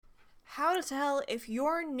How to tell if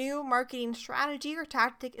your new marketing strategy or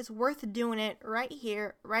tactic is worth doing it right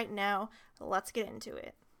here, right now. Let's get into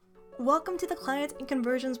it. Welcome to the Clients and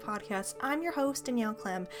Conversions Podcast. I'm your host, Danielle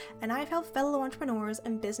Clem, and I've helped fellow entrepreneurs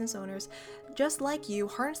and business owners just like you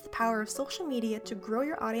harness the power of social media to grow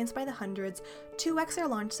your audience by the hundreds, 2x their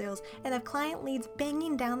launch sales, and have client leads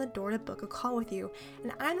banging down the door to book a call with you.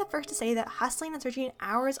 And I'm the first to say that hustling and searching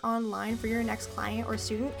hours online for your next client or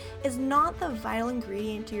student is not the vital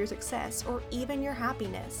ingredient to your success or even your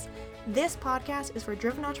happiness. This podcast is for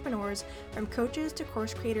driven entrepreneurs, from coaches to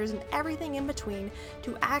course creators and everything in between,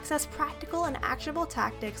 to access practical and actionable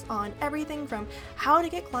tactics on everything from how to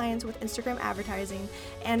get clients with Instagram advertising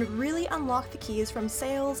and really unlock the keys from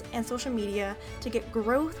sales and social media to get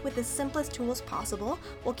growth with the simplest tools possible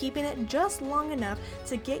while keeping it just long enough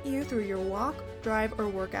to get you through your walk, drive, or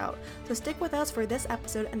workout. So stick with us for this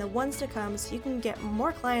episode and the ones to come so you can get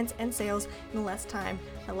more clients and sales in less time.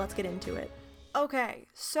 Now let's get into it. Okay,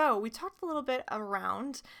 so we talked a little bit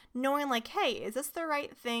around knowing hey, is this the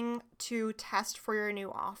right thing to test for your new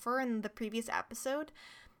offer in the previous episode?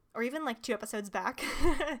 Or even 2 episodes back.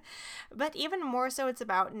 But even more so, it's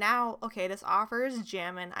about now, okay, this offer is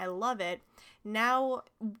jamming. I love it. Now,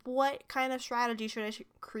 what kind of strategy should I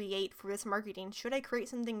create for this marketing? Should I create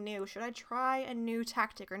something new? Should I try a new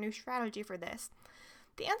tactic or new strategy for this?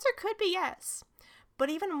 The answer could be yes. But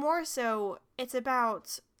even more so, it's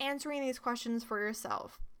about answering these questions for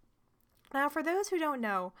yourself. Now, for those who don't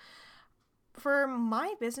know, for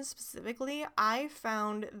my business specifically, I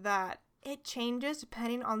found that it changes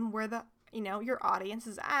depending on where your audience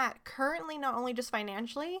is at. Currently, not only just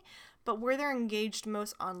financially, but where they're engaged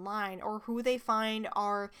most online or who they find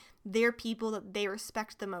are their people that they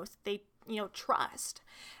respect the most, they, trust.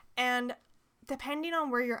 And depending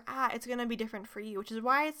on where you're at, it's going to be different for you, which is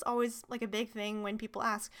why it's always a big thing when people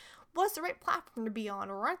ask, what's the right platform to be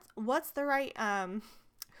on? Or what's the right,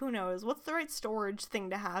 what's the right storage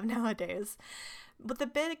thing to have nowadays? But the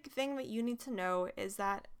big thing that you need to know is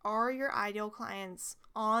that, are your ideal clients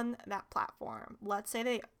on that platform? Let's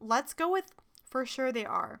go with for sure they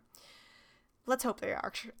are. Let's hope they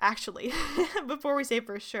are, actually, before we say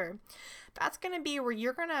for sure. That's going to be where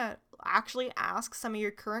you're going to actually ask some of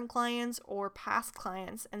your current clients or past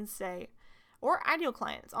clients and say, or ideal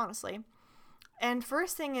clients, honestly. And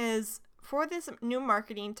first thing is, for this new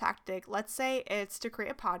marketing tactic, let's say it's to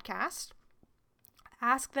create a podcast.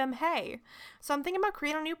 Ask them, hey, so I'm thinking about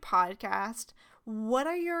creating a new podcast.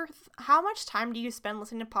 How much time do you spend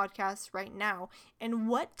listening to podcasts right now? And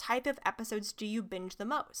what type of episodes do you binge the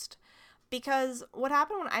most? Because what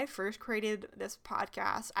happened when I first created this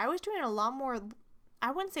podcast, I was doing a lot more, I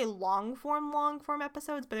wouldn't say long form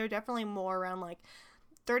episodes, but they're definitely more around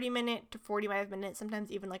 30-minute to 45-minute,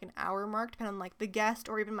 sometimes even an hour mark, depending on the guest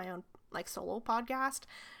or even my own solo podcast.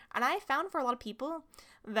 And I found for a lot of people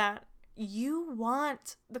that you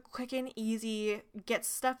want the quick and easy, get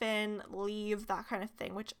stuff in, leave, that kind of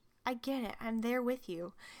thing, which I get it. I'm there with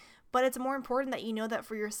you. But it's more important that you know that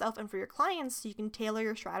for yourself and for your clients so you can tailor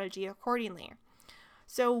your strategy accordingly.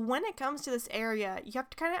 So when it comes to this area, you have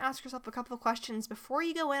to kind of ask yourself a couple of questions before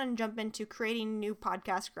you go in and jump into creating new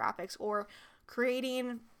podcast graphics or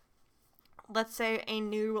creating, let's say, a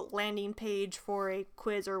new landing page for a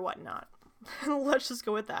quiz or whatnot. Let's just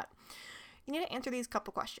go with that. You need to answer these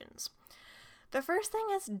couple questions. The first thing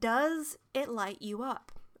is, does it light you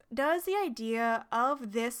up? Does the idea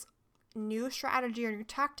of this new strategy or new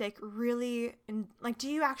tactic really, do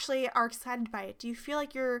you actually are excited by it? Do you feel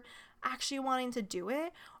like you're actually wanting to do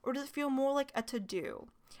it? Or does it feel more like a to-do?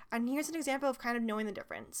 And here's an example of kind of knowing the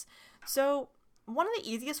difference. So one of the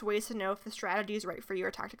easiest ways to know if the strategy is right for you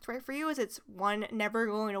or tactic's right for you is it's one, never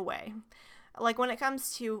going away. When it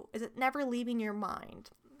comes to, is it never leaving your mind?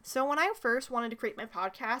 So when I first wanted to create my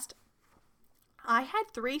podcast, I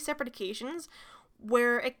had 3 separate occasions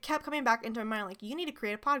where it kept coming back into my mind, you need to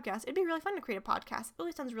create a podcast. It'd be really fun to create a podcast. It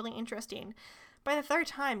really sounds really interesting. By the 3rd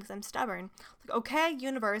time, because I'm stubborn, okay,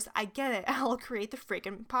 universe, I get it. I'll create the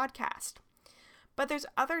freaking podcast. But there's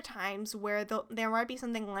other times where there might be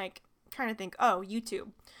something trying to think,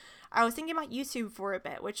 YouTube. I was thinking about YouTube for a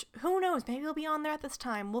bit, which who knows, maybe it'll be on there at this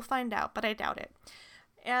time. We'll find out, but I doubt it.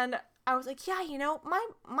 And I was like, yeah,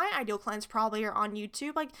 my ideal clients probably are on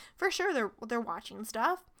YouTube. For sure they're watching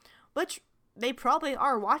stuff, which they probably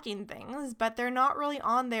are watching things, but they're not really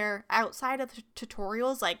on there outside of the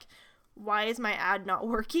tutorials, why is my ad not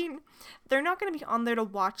working? They're not going to be on there to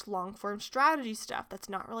watch long-form strategy stuff. That's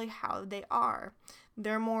not really how they are.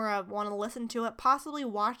 They're more of want to listen to it, possibly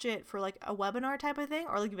watch it for a webinar type of thing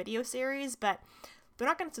or video series, but they're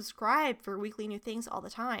not going to subscribe for weekly new things all the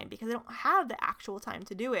time because they don't have the actual time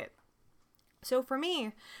to do it. So for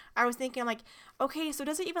me, I was thinking like, okay, so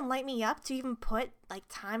does it even light me up to even put like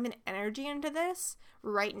time and energy into this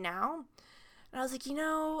right now? And I was like, even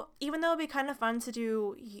though it'd be kind of fun to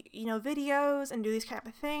do, videos and do these kind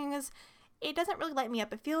of things, it doesn't really light me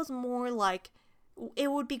up. It feels more like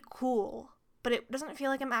it would be cool, but it doesn't feel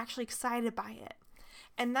like I'm actually excited by it.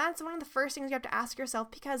 And that's one of the first things you have to ask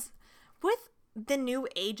yourself, because with the new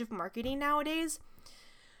age of marketing nowadays,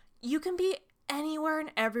 you can be anywhere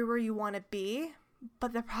and everywhere you want to be,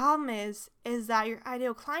 but the problem is that your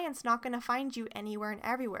ideal client's not going to find you anywhere and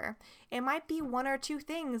everywhere. It might be one or two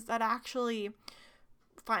things that actually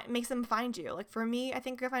makes them find you. Like for me, I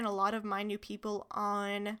think I find a lot of my new people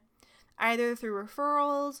on either through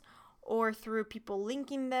referrals or through people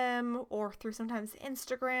linking them or through sometimes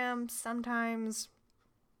Instagram, sometimes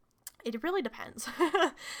it really depends.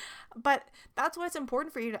 But that's why it's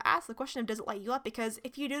important for you to ask the question of, does it light you up? Because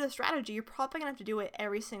if you do the strategy, you're probably gonna have to do it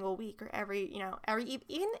every single week or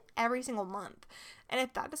even every single month. And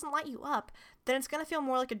if that doesn't light you up, then it's gonna feel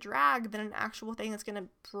more like a drag than an actual thing that's gonna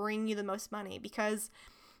bring you the most money. Because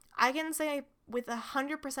I can say with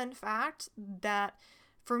 100% fact that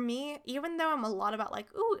for me, even though I'm a lot about like,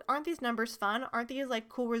 ooh, aren't these numbers fun? Aren't these like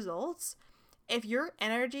cool results? If your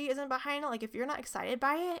energy isn't behind it, like if you're not excited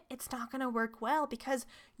by it, it's not going to work well, because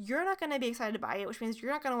you're not going to be excited by it, which means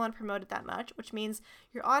you're not going to want to promote it that much, which means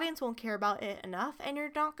your audience won't care about it enough, and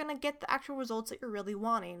you're not going to get the actual results that you're really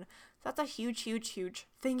wanting. So that's a huge, huge, huge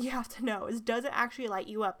thing you have to know is, does it actually light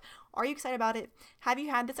you up? Are you excited about it? Have you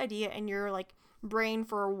had this idea in your like brain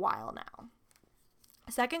for a while now?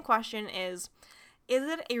 Second question is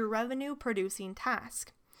it a revenue producing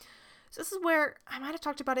task? So this is where I might have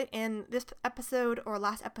talked about it in this episode or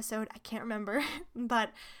last episode, I can't remember,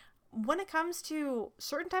 but when it comes to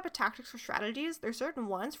certain type of tactics or strategies, there's certain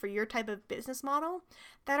ones for your type of business model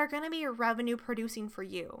that are going to be revenue producing for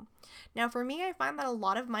you. Now for me, I find that a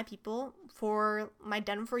lot of my people for my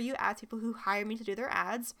done for you ads, people who hire me to do their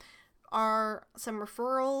ads, are some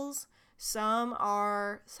referrals, some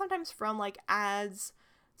are sometimes from like ads,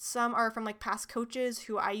 some are from like past coaches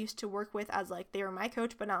who I used to work with as like they were my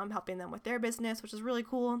coach, but now I'm helping them with their business, which is really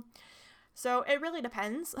cool. So it really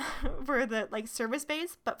depends for the like service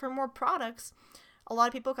base, but for more products, a lot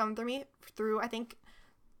of people come through me through, I think,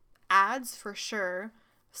 ads for sure,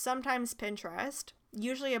 sometimes Pinterest,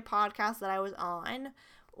 usually a podcast that I was on,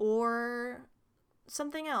 or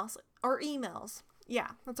something else, or emails. Yeah,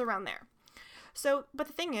 that's around there. So, but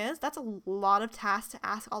the thing is, that's a lot of tasks to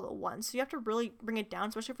ask all at once. So you have to really bring it down,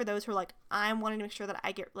 especially for those who are like, I'm wanting to make sure that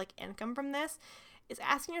I get like income from this, is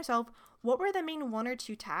asking yourself, what were the main one or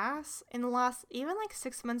two tasks in the last even like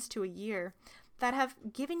 6 months to a year that have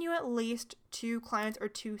given you at least 2 clients or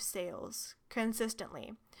 2 sales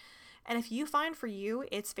consistently? And if you find for you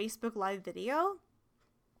it's Facebook Live video,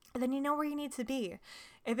 then you know where you need to be.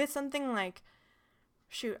 If it's something like,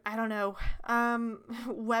 I don't know,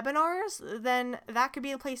 webinars, then that could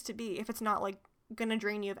be a place to be if it's not like gonna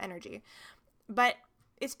drain you of energy. But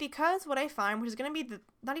it's because what I find, which is gonna be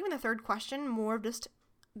not even the third question, more of just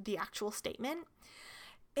the actual statement,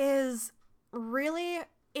 is really,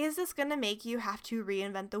 is this gonna make you have to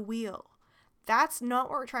reinvent the wheel? That's not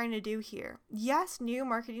what we're trying to do here. Yes, new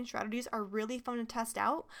marketing strategies are really fun to test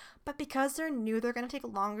out, but because they're new, they're going to take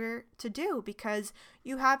longer to do because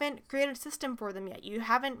you haven't created a system for them yet. You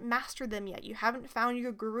haven't mastered them yet. You haven't found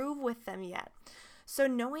your groove with them yet. So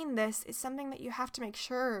knowing this is something that you have to make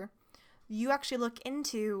sure you actually look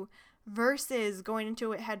into versus going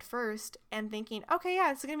into it head first and thinking, okay,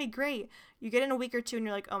 yeah, it's going to be great. You get in a week or two and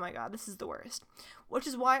you're like, oh my God, this is the worst. Which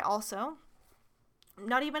is why also,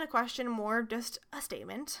 not even a question, more just a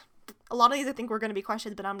statement. A lot of these I think were going to be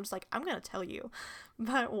questions, but I'm just like, I'm going to tell you.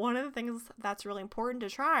 But one of the things that's really important to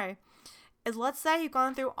try is, let's say you've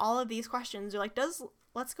gone through all of these questions. You're like,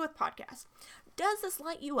 let's go with podcast. Does this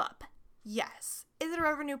light you up? Yes. Is it a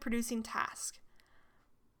revenue producing task?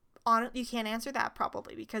 You can't answer that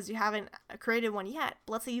probably because you haven't created one yet.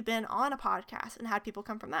 But let's say you've been on a podcast and had people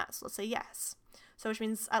come from that. So let's say yes. So which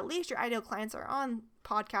means at least your ideal clients are on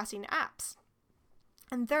podcasting apps.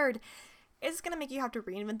 And third, it's going to make you have to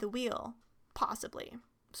reinvent the wheel, possibly.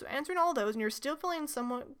 So answering all those and you're still feeling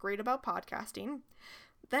somewhat great about podcasting,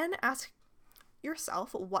 then ask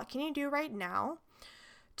yourself, what can you do right now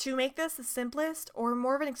to make this the simplest or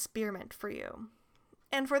more of an experiment for you?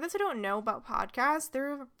 And for those who don't know about podcasts,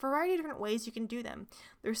 there are a variety of different ways you can do them.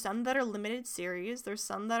 There's some that are limited series. There's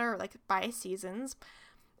some that are like by seasons.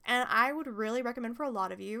 And I would really recommend for a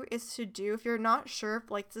lot of you is to do, if you're not sure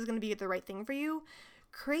if like this is going to be the right thing for you,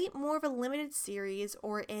 create more of a limited series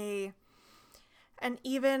or an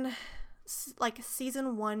even like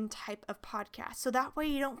season 1 type of podcast. So that way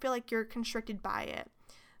you don't feel like you're constricted by it.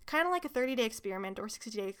 Kind of like a 30-day experiment or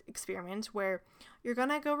 60-day experiment where you're going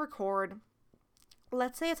to go record.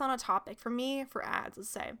 Let's say it's on a topic. For me, for ads, let's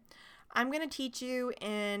say I'm going to teach you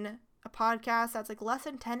in a podcast that's like less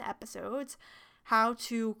than 10 episodes how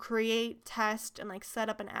to create, test, and like set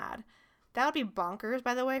up an ad. That would be bonkers,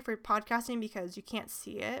 by the way, for podcasting because you can't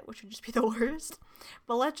see it, which would just be the worst.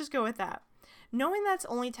 But let's just go with that. Knowing that's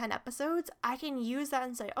only 10 episodes, I can use that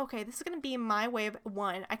and say, okay, this is going to be my way of,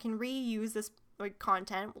 1, I can reuse this like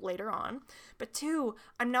content later on. But 2,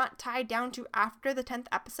 I'm not tied down to after the 10th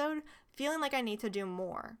episode feeling like I need to do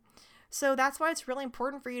more. So that's why it's really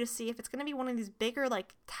important for you to see if it's going to be one of these bigger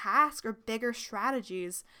like tasks or bigger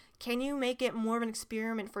strategies. Can you make it more of an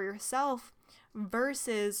experiment for yourself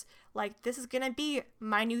versus like this is going to be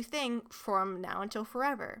my new thing from now until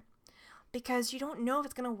forever? Because you don't know if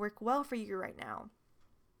it's going to work well for you right now.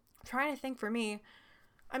 I'm trying to think for me.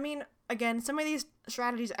 I mean, again, some of these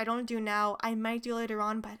strategies I don't do now, I might do later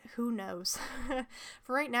on, but who knows?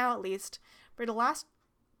 For right now, at least. For the last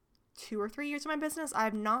 2 or 3 years of my business, I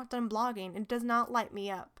have not done blogging. It does not light me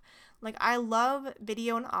up. Like, I love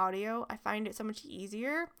video and audio. I find it so much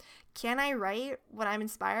easier. Can I write when I'm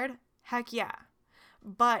inspired? Heck yeah.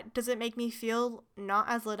 But does it make me feel not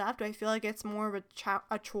as lit up? Do I feel like it's more of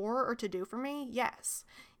a chore or to do for me? Yes.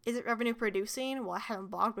 Is it revenue producing? Well, I haven't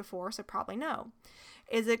blogged before, so probably no.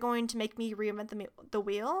 Is it going to make me reinvent the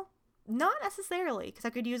wheel? Not necessarily, because I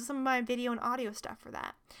could use some of my video and audio stuff for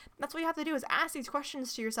that. That's what you have to do, is ask these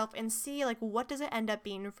questions to yourself and see, like, what does it end up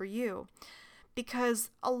being for you? Because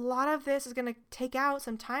a lot of this is going to take out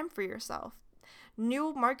some time for yourself.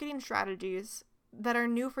 New marketing strategies that are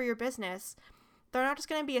new for your business, they're not just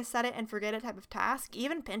going to be a set it and forget it type of task.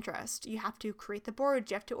 Even Pinterest, you have to create the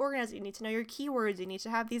boards, you have to organize it, you need to know your keywords, you need to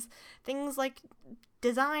have these things like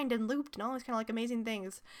designed and looped and all these kind of like amazing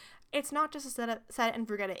things. It's not just a set it and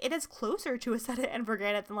forget it. It is closer to a set it and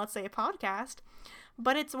forget it than, let's say, a podcast.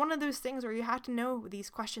 But it's one of those things where you have to know these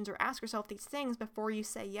questions or ask yourself these things before you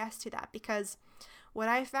say yes to that. Because what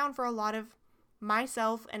I found for a lot of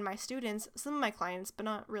myself and my students, some of my clients, but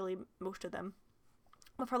not really most of them,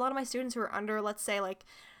 but for a lot of my students who are under, let's say, like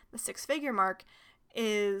the 6-figure mark,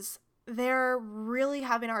 is they're really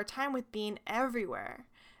having a hard time with being everywhere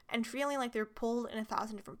and feeling like they're pulled in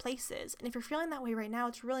 1,000 different places. And if you're feeling that way right now,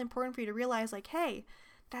 it's really important for you to realize, like, hey,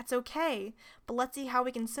 that's okay, but let's see how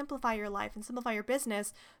we can simplify your life and simplify your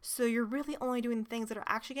business so you're really only doing things that are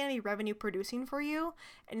actually going to be revenue producing for you.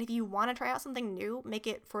 And if you want to try out something new, make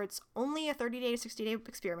it for it's only a 30-day to 60-day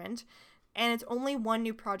experiment, and it's only one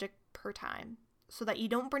new project per time so that you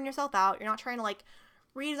don't burn yourself out. You're not trying to like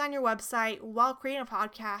redesign your website while creating a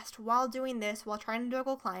podcast, while doing this, while trying to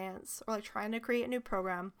juggle clients, or like trying to create a new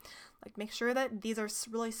program. Like, make sure that these are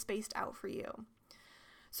really spaced out for you.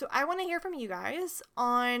 So I want to hear from you guys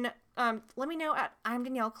on, let me know at I'm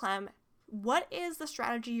Danielle Clem, what is the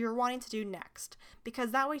strategy you're wanting to do next?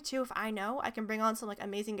 Because that way too, if I know, I can bring on some like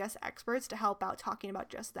amazing guest experts to help out talking about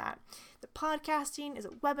just that. The podcasting, is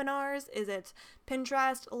it webinars? Is it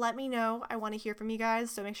Pinterest? Let me know. I want to hear from you guys.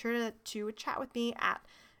 So make sure to chat with me at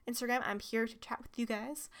Instagram. I'm here to chat with you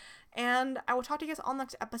guys. And I will talk to you guys all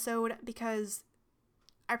next episode, because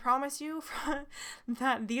I promise you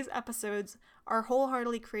that these episodes are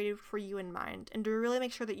wholeheartedly created for you in mind, and to really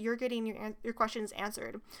make sure that you're getting your questions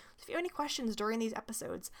answered. So if you have any questions during these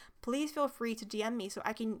episodes, please feel free to DM me so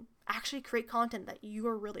I can actually create content that you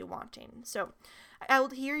are really wanting. So I will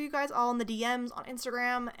hear you guys all in the DMs on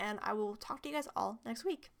Instagram, and I will talk to you guys all next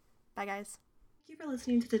week. Bye, guys. Thank you for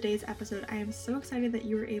listening to today's episode. I am so excited that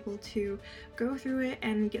you were able to go through it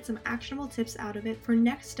and get some actionable tips out of it. For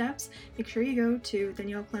next steps, make sure you go to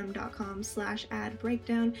danielleclem.com/ad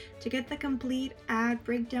breakdown to get the complete ad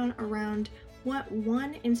breakdown around what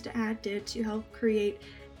one Insta ad did to help create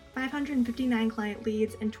 559 client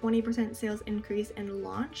leads and 20% sales increase and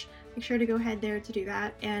launch. Make sure to go ahead there to do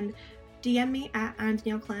that, and DM me at I'm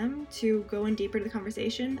Danielle Clem to go in deeper to the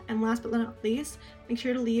conversation. And last but not least, make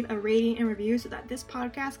sure to leave a rating and review so that this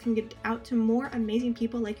podcast can get out to more amazing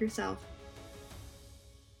people like yourself.